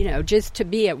 just to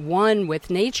be at one with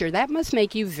nature. That must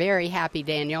make you very happy,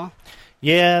 Daniel.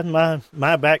 Yeah,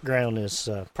 my background is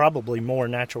probably more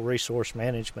natural resource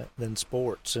management than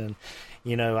sports, and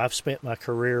I've spent my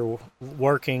career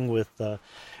working with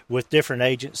different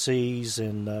agencies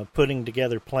and putting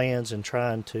together plans and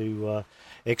trying to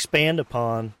expand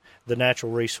upon the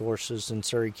natural resources in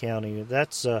Surry County.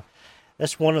 That's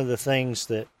one of the things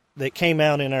that came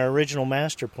out in our original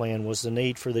master plan was the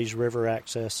need for these river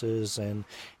accesses and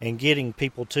getting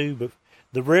people to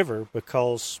the river,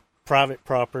 because private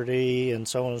property and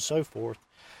so on and so forth,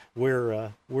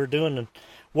 we're doing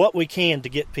what we can to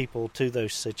get people to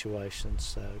those situations.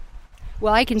 So,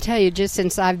 well, I can tell you, just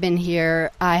since I've been here,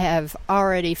 I have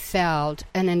already felt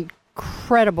an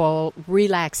incredible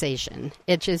relaxation.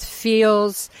 It just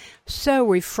feels so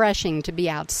refreshing to be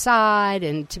outside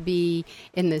and to be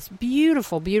in this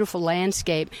beautiful, beautiful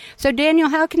landscape. So, Daniel,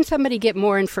 how can somebody get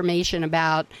more information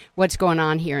about what's going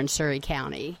on here in Surry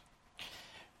County?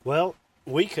 Well,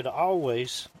 we could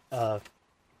always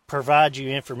provide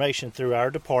you information through our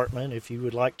department. If you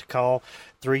would like to call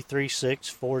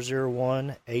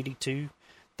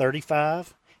 336-401-8235.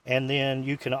 And then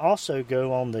you can also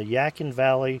go on the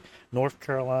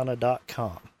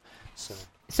YadkinValleyNorthCarolina.com.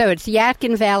 So it's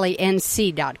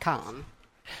YadkinValleyNC.com.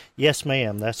 Yes,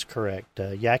 ma'am, that's correct.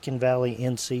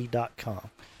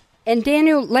 YadkinValleyNC.com. And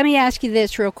Daniel, let me ask you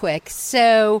this real quick.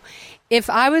 So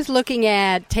if I was looking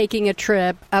at taking a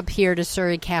trip up here to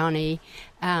Surry County,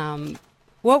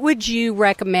 what would you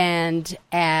recommend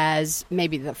as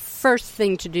maybe the first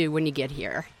thing to do when you get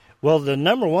here? Well, the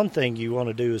number one thing you want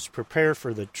to do is prepare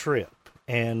for the trip.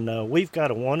 And we've got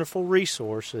a wonderful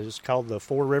resource. It's called the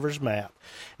Four Rivers Map.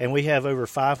 And we have over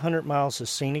 500 miles of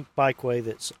scenic bikeway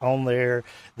that's on there.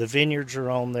 The vineyards are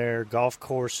on there, golf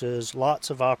courses, lots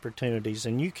of opportunities.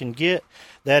 And you can get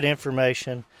that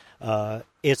information.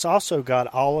 It's also got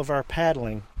all of our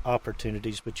paddling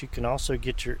opportunities, but you can also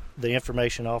get the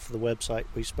information off of the website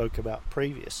we spoke about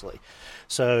previously.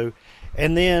 So,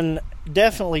 and then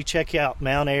definitely check out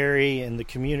Mount Airy and the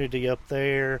community up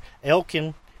there.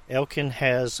 Elkin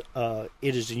has,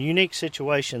 it is a unique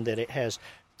situation that it has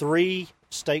 3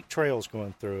 state trails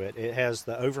going through it. It has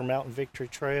the Over Mountain Victory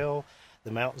Trail,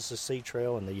 the Mountains to Sea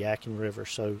Trail, and the Yadkin River.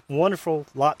 So wonderful,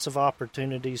 lots of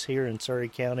opportunities here in Surry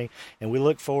County, and we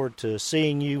look forward to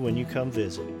seeing you when you come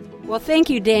visit. Well, thank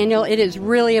you, Daniel. It is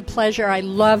really a pleasure. I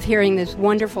love hearing this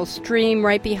wonderful stream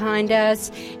right behind us,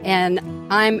 and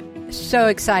I'm so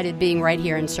excited being right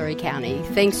here in Surry County.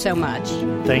 Thanks so much.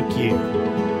 Thank you.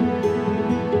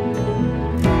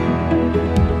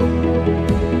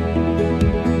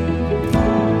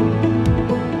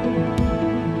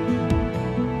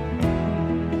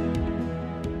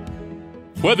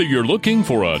 Whether you're looking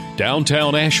for a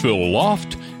downtown Asheville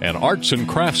loft, an arts and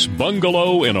crafts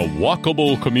bungalow in a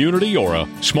walkable community, or a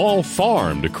small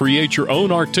farm to create your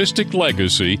own artistic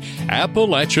legacy,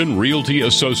 Appalachian Realty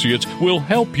Associates will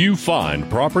help you find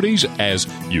properties as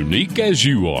unique as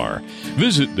you are.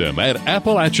 Visit them at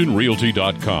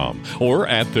AppalachianRealty.com or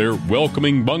at their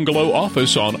welcoming bungalow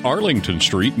office on Arlington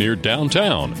Street near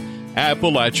downtown.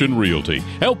 Appalachian Realty,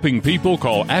 helping people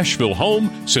call Asheville home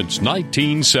since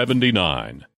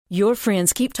 1979. Your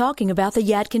friends keep talking about the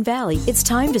Yadkin Valley. It's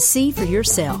time to see for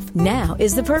yourself. Now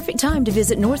is the perfect time to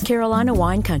visit North Carolina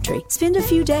Wine Country. Spend a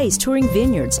few days touring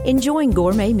vineyards, enjoying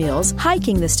gourmet meals,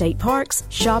 hiking the state parks,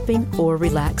 shopping, or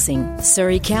relaxing.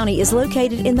 Surry County is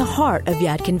located in the heart of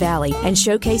Yadkin Valley and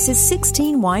showcases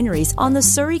 16 wineries on the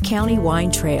Surry County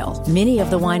Wine Trail. Many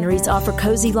of the wineries offer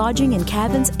cozy lodging in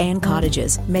cabins and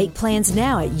cottages. Make plans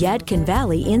now at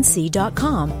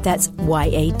YadkinValleyNC.com. That's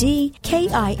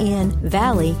YADKIN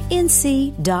Valley.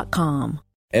 NC.com.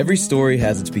 Every story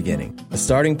has its beginning, a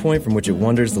starting point from which it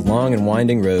wanders the long and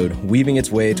winding road, weaving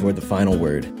its way toward the final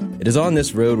word. It is on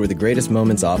this road where the greatest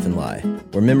moments often lie,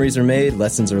 where memories are made,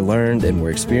 lessons are learned, and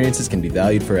where experiences can be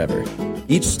valued forever.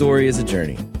 Each story is a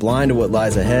journey, blind to what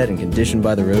lies ahead and conditioned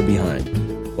by the road behind.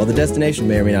 While the destination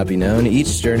may or may not be known,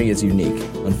 each journey is unique,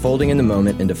 unfolding in the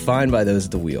moment and defined by those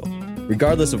at the wheel.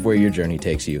 Regardless of where your journey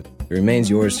takes you, It remains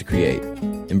yours to create.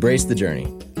 Embrace the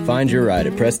journey. Find your ride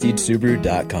at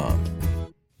PrestigeSubaru.com.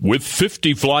 With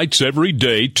 50 flights every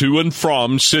day to and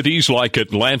from cities like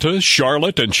Atlanta,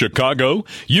 Charlotte, and Chicago,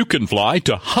 you can fly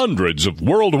to hundreds of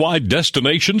worldwide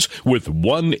destinations with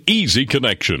one easy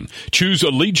connection. Choose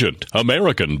Allegiant,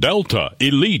 American, Delta,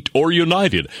 Elite, or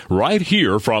United right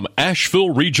here from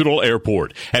Asheville Regional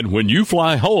Airport. And when you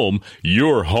fly home,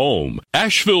 you're home.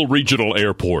 Asheville Regional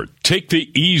Airport. Take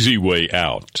the easy way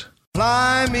out.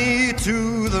 Fly me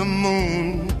to the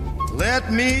moon.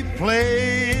 Let me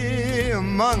play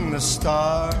among the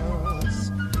stars,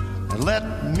 and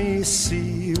let me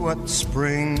see what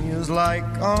spring is like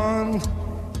on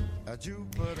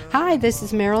Jupiter. Hi, this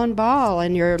is Marilyn Ball,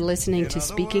 and you're listening to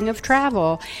Speaking of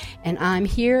Travel, and I'm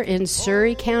here in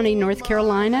Surry County, North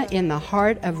Carolina, in the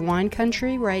heart of wine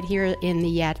country, right here in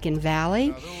the Yadkin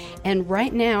Valley. And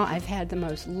right now, I've had the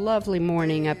most lovely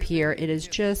morning up here. It is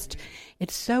just...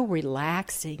 It's so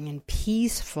relaxing and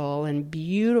peaceful and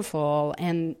beautiful,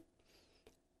 and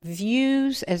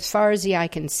views as far as the eye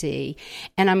can see.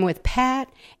 And I'm with Pat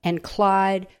and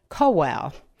Clyde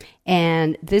Cowell.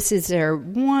 And this is their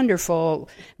wonderful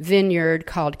vineyard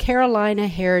called Carolina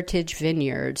Heritage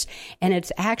Vineyards. And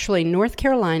it's actually North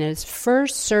Carolina's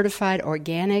first certified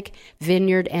organic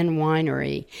vineyard and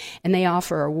winery. And they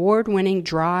offer award-winning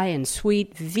dry and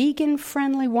sweet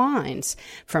vegan-friendly wines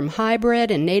from hybrid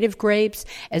and native grapes,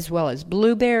 as well as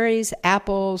blueberries,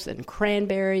 apples, and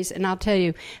cranberries. And I'll tell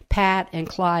you, Pat and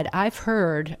Clyde, I've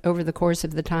heard over the course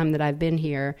of the time that I've been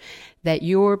here that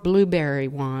your blueberry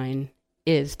wine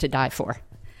is to die for.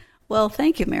 Well,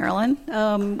 thank you, Marilyn.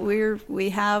 We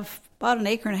have about 1.5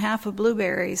 acres of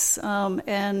blueberries,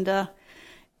 and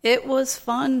it was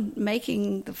fun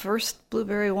making the first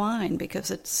blueberry wine because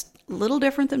it's a little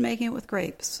different than making it with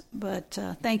grapes. But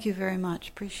thank you very much.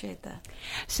 Appreciate that.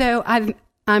 So I'm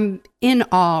in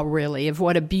awe, really, of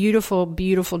what a beautiful,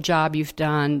 beautiful job you've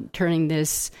done turning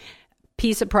this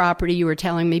piece of property you were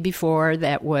telling me before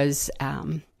that was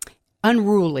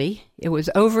unruly. It was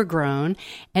overgrown,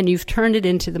 and you've turned it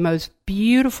into the most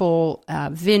beautiful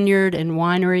vineyard and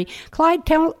winery. Clyde,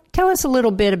 tell us a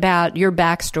little bit about your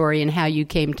backstory and how you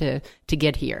came to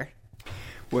get here.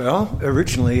 Well,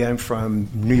 originally I'm from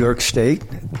New York State,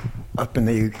 up in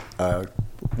the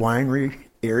winery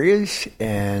areas,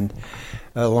 and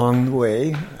along the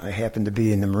way I happened to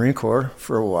be in the Marine Corps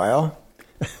for a while,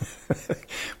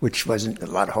 which wasn't a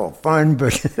lot of whole fun,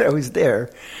 but I was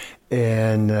there.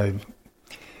 And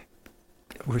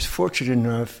was fortunate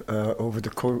enough over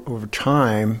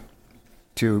time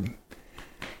to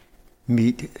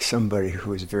meet somebody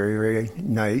who was very, very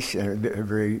nice and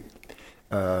very,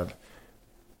 very,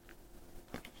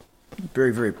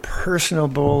 very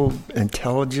personable,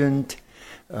 intelligent,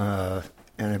 and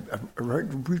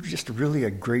just really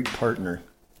a great partner.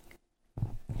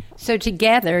 So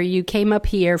together, you came up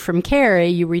here from Cary,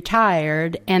 you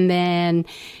retired, and then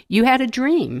you had a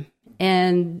dream.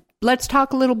 And let's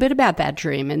talk a little bit about that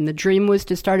dream. And the dream was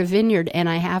to start a vineyard. And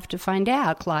I have to find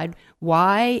out, Clyde,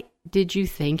 why did you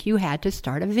think you had to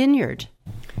start a vineyard?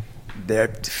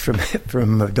 That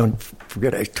from don't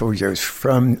forget I told you I was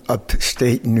from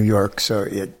upstate New York, so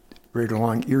it right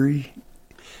along Erie.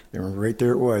 And right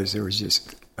there it was. There was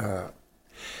just,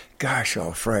 gosh,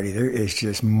 all Friday, there is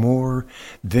just more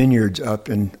vineyards up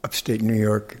in upstate New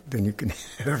York than you can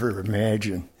ever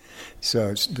imagine.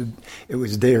 So it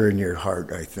was there in your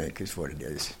heart, I think, is what it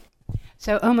is.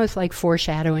 So almost like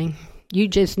foreshadowing. You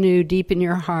just knew deep in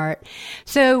your heart.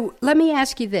 So let me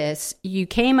ask you this. You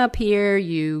came up here,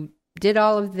 you did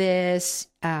all of this.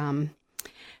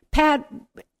 Pat,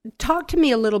 talk to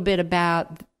me a little bit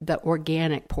about the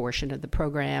organic portion of the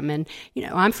program. And, you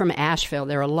know, I'm from Asheville.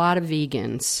 There are a lot of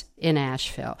vegans in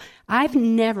Asheville. I've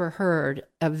never heard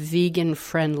of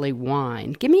vegan-friendly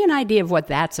wine. Give me an idea of what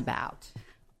that's about.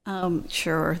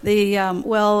 Sure.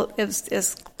 Well,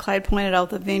 as Clyde pointed out,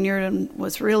 the vineyard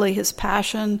was really his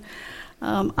passion.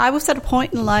 I was at a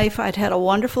point in life, I'd had a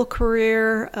wonderful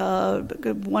career, a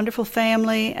wonderful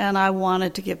family, and I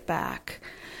wanted to give back.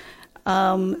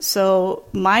 So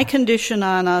my condition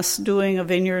on us doing a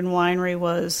vineyard and winery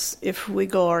was if we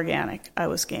go organic, I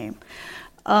was game.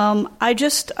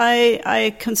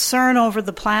 I concern over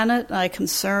the planet. I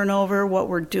concern over what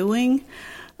we're doing.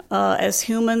 As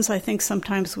humans, I think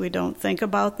sometimes we don't think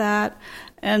about that.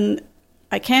 And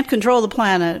I can't control the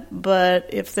planet, but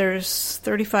if there's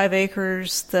 35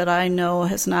 acres that I know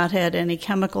has not had any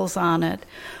chemicals on it,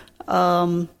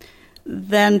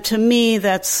 then to me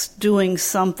that's doing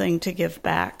something to give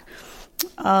back.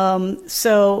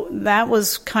 So that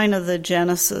was kind of the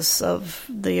genesis of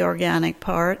the organic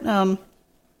part.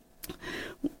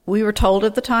 We were told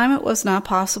at the time it was not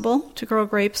possible to grow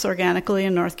grapes organically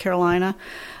in North Carolina,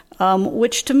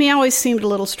 which to me always seemed a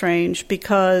little strange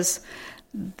because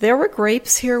there were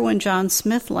grapes here when John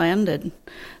Smith landed.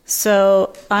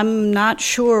 So I'm not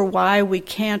sure why we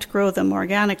can't grow them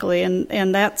organically,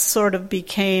 and that sort of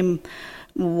became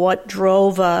what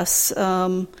drove us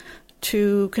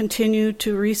to continue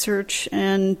to research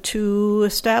and to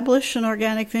establish an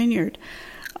organic vineyard.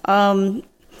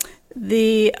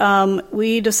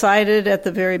 We decided at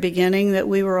the very beginning that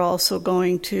we were also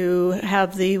going to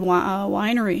have the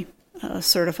winery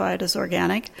certified as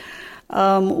organic,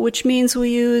 which means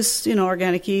we use,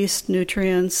 organic yeast,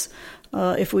 nutrients.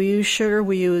 If we use sugar,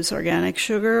 we use organic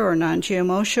sugar or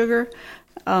non-GMO sugar,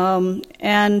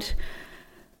 and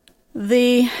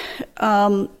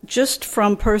just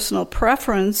from personal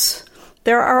preference,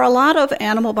 there are a lot of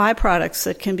animal byproducts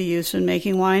that can be used in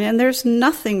making wine, and there's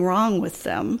nothing wrong with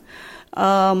them.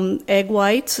 Egg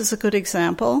whites is a good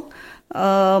example.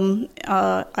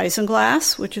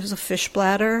 Isinglass, which is a fish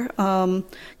bladder,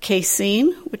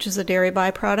 casein, which is a dairy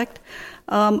byproduct,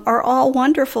 are all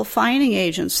wonderful fining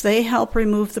agents. They help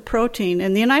remove the protein.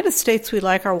 In the United States, we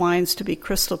like our wines to be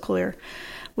crystal clear,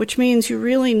 which means you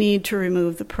really need to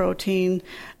remove the protein,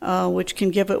 which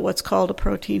can give it what's called a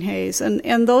protein haze.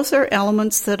 And those are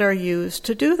elements that are used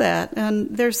to do that. And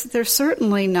they're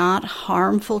certainly not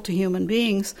harmful to human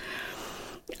beings.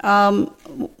 The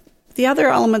other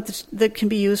element that can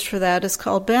be used for that is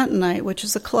called bentonite, which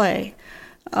is a clay.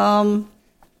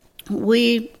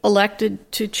 We elected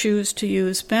to choose to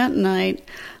use bentonite.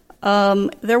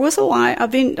 There was a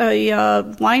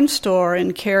wine store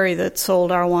in Cary that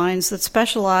sold our wines that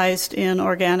specialized in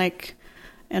organic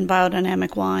and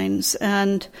biodynamic wines.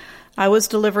 And I was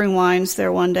delivering wines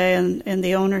there one day, and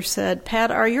the owner said, "Pat,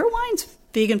 are your wines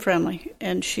vegan friendly?"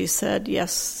 And she said,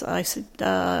 "Yes." I said,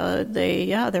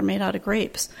 they're made out of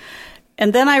grapes.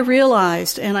 And then I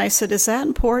realized, and I said, "Is that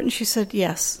important?" She said,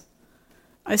 "Yes."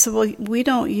 I said, "Well, we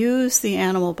don't use the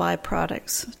animal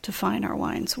byproducts to fine our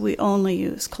wines. We only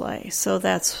use clay. So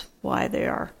that's why they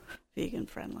are vegan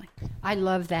friendly." I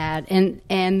love that.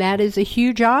 And that is a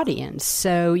huge audience.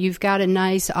 So you've got a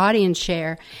nice audience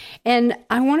share. And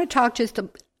I want to talk just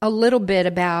a little bit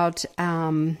about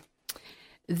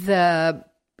the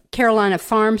Carolina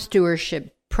Farm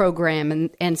Stewardship Program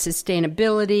and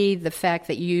sustainability, the fact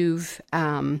that you've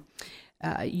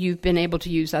been able to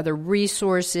use other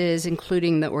resources,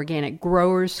 including the Organic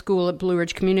Growers School at Blue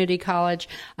Ridge Community College.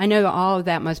 I know all of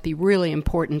that must be really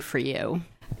important for you.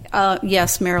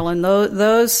 Yes, Marilyn,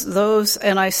 those,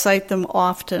 and I cite them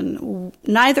often.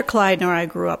 Neither Clyde nor I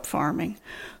grew up farming.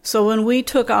 So when we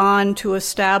took on to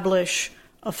establish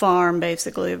a farm,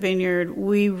 basically a vineyard,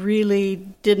 we really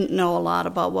didn't know a lot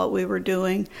about what we were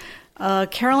doing.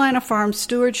 Carolina Farm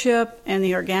Stewardship and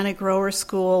the Organic Grower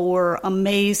School were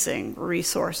amazing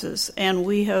resources, and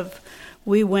we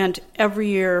went every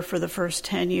year for the first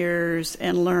 10 years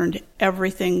and learned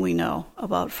everything we know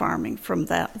about farming from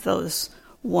those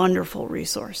wonderful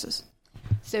resources.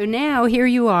 So now here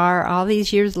you are, all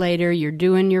these years later, you're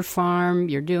doing your farm,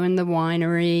 you're doing the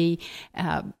winery.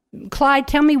 Clyde,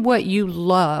 tell me what you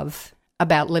love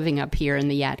about living up here in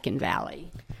the Yadkin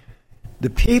Valley.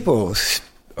 The people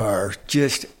are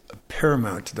just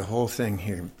paramount to the whole thing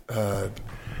here.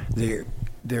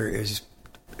 There is,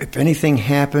 if anything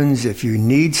happens, if you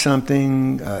need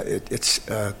something, it's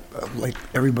like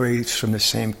everybody's from the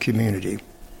same community,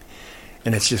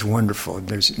 and it's just wonderful.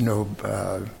 There's no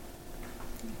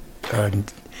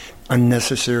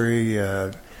unnecessary,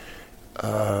 I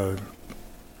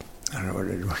don't know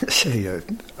what I want to say,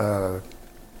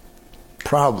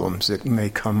 problems that may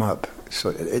come up.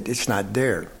 So it's not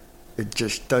there. It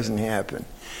just doesn't happen.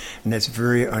 And that's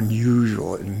very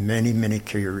unusual in many, many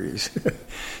areas.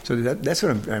 So that's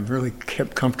what I'm really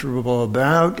kept comfortable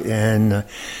about. And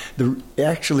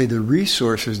the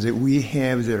resources that we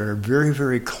have that are very,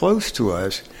 very close to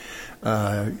us,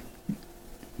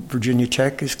 Virginia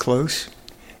Tech is close.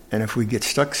 And if we get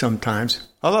stuck sometimes,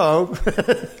 hello,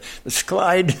 it's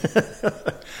Clyde.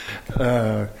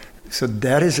 So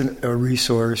that is a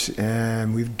resource,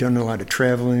 and we've done a lot of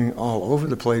traveling all over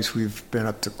the place. We've been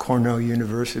up to Cornell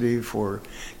University for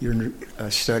your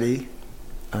study,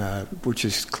 which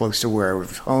is close to where I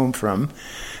was home from.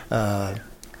 I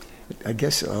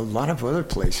guess a lot of other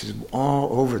places,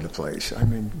 all over the place. I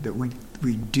mean,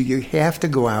 you have to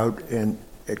go out and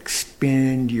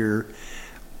expand your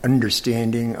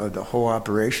understanding of the whole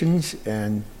operations,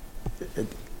 and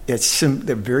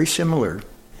they're very similar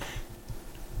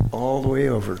all the way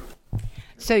over.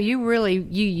 So you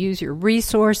use your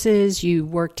resources, you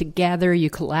work together, you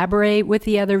collaborate with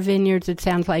the other vineyards. It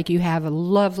sounds like you have a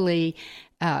lovely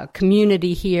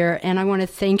community here. And I want to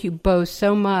thank you both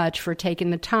so much for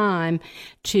taking the time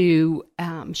to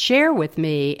share with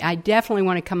me. I definitely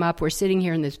want to come up. We're sitting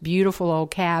here in this beautiful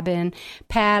old cabin.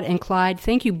 Pat and Clyde,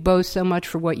 thank you both so much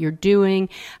for what you're doing.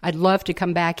 I'd love to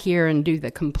come back here and do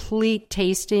the complete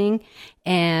tasting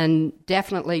and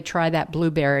definitely try that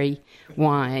blueberry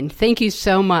wine. Thank you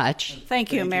so much.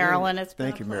 Thank you, Marilyn. It's been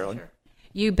Thank you, Marilyn.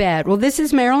 You bet. Well, this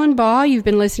is Marilyn Ball. You've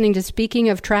been listening to Speaking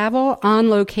of Travel on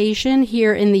location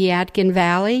here in the Yadkin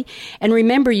Valley. And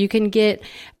remember, you can get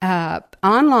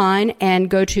online and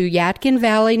go to Yadkin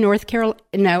Valley, North Carolina.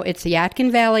 No, it's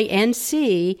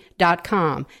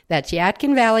YadkinValleyNC.com. That's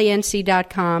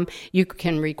YadkinValleyNC.com. You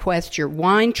can request your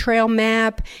wine trail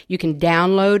map. You can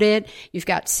download it. You've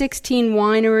got 16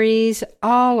 wineries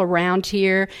all around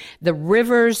here. The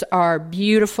rivers are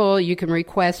beautiful. You can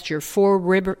request your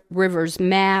 4 rivers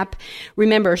map.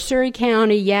 Remember, Surry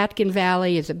County, Yadkin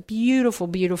Valley is a beautiful,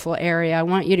 beautiful area. I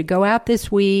want you to go out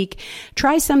this week,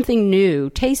 try something new,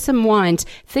 taste some wines.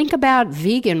 Think about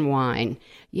vegan wine.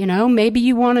 You know, maybe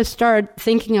you want to start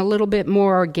thinking a little bit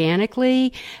more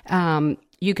organically.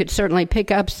 You could certainly pick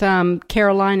up some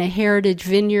Carolina Heritage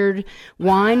Vineyard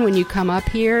wine when you come up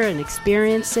here and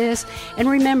experience this. And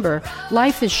remember,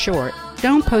 life is short.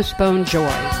 Don't postpone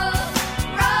joy.